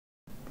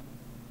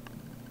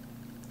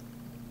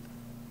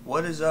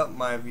What is up,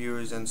 my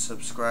viewers and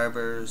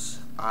subscribers?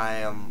 I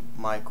am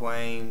Mike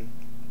Wayne,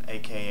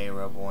 aka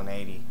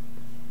Rebel180,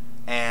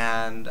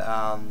 and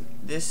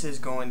this is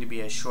going to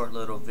be a short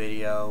little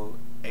video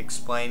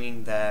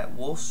explaining that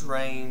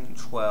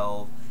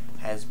Wolfsreign12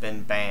 has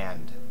been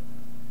banned.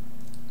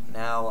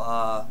 Now,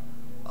 a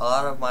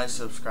lot of my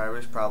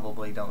subscribers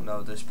probably don't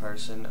know this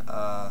person.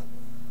 I'm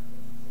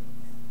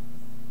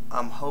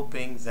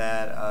hoping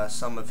that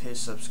some of his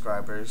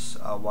subscribers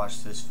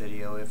watch this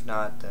video. If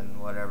not, then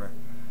whatever.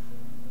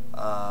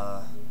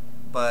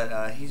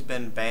 But he's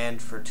been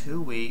banned for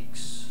 2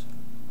 weeks,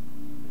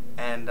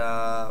 and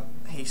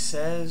he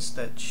says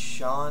that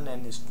Sean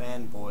and his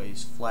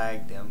fanboys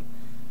flagged him.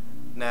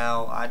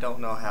 Now, I don't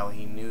know how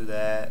he knew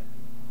that,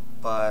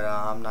 but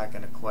I'm not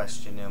going to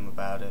question him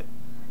about it.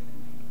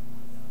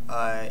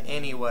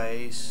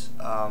 Anyways,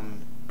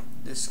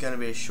 this is going to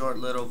be a short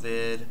little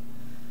vid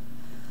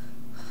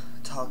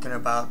talking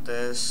about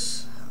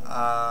this.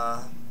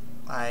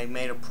 I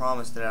made a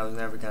promise that I was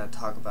never going to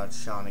talk about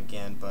Sean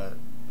again, but,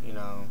 you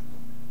know,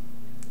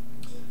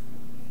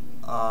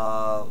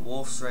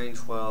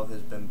 Wolfsreign12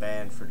 has been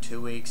banned for 2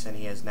 weeks, and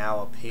he is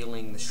now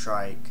appealing the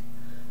strike.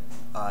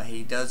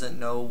 He doesn't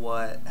know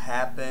what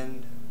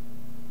happened,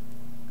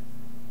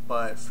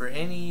 but for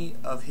any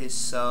of his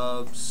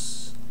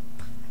subs,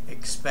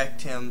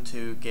 expect him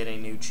to get a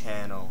new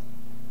channel.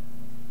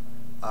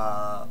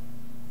 But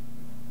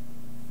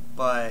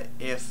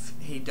if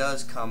he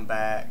does come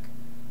back,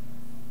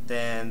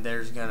 then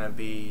there's gonna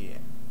be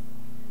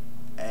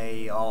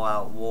a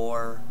all-out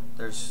war.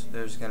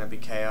 There's gonna be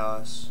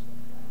chaos.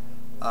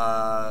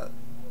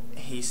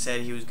 He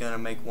said he was gonna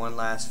make one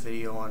last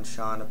video on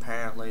Sean.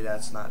 Apparently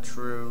that's not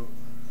true.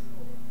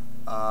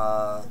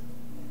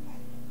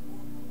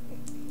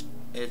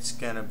 It's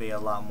gonna be a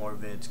lot more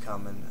vids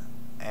coming,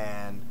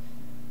 and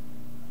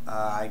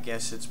I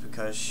guess it's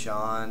because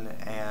Sean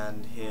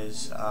and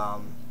his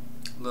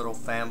little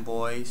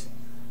fanboys,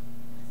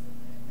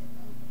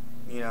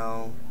 you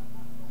know,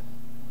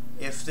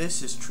 if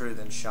this is true,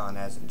 then Sean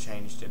hasn't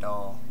changed at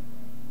all.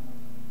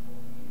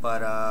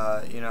 But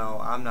you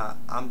know,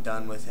 I'm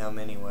done with him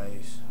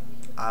anyways.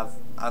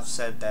 I've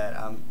said that.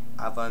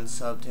 I've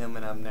unsubbed him,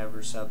 and I'm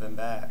never subbing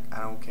back. I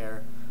don't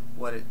care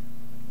what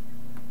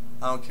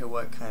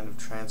kind of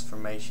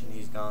transformation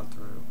he's gone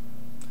through.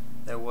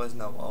 There was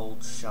no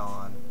old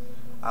Sean.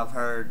 I've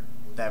heard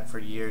that for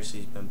years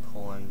he's been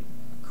pulling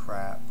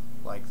crap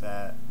like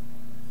that.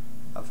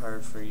 I've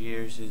heard for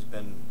years he's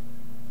been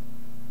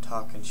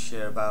talking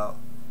shit about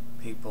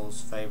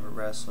people's favorite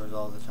wrestlers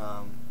all the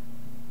time,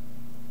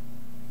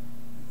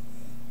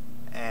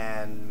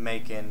 and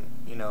making,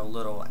 you know,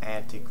 little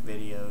antic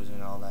videos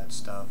and all that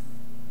stuff.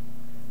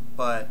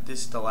 But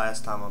this is the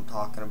last time I'm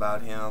talking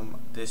about him.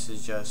 This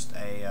is just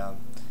a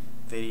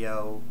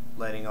video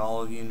letting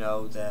all of you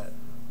know that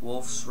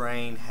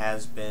Wolfsreign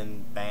has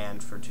been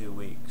banned for 2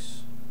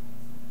 weeks.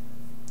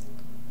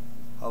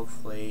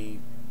 Hopefully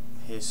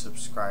his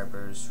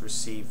subscribers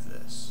receive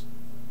this.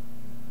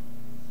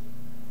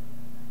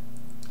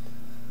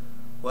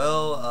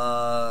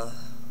 Well,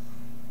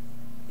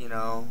 you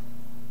know,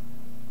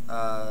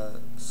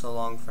 so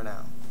long for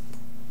now.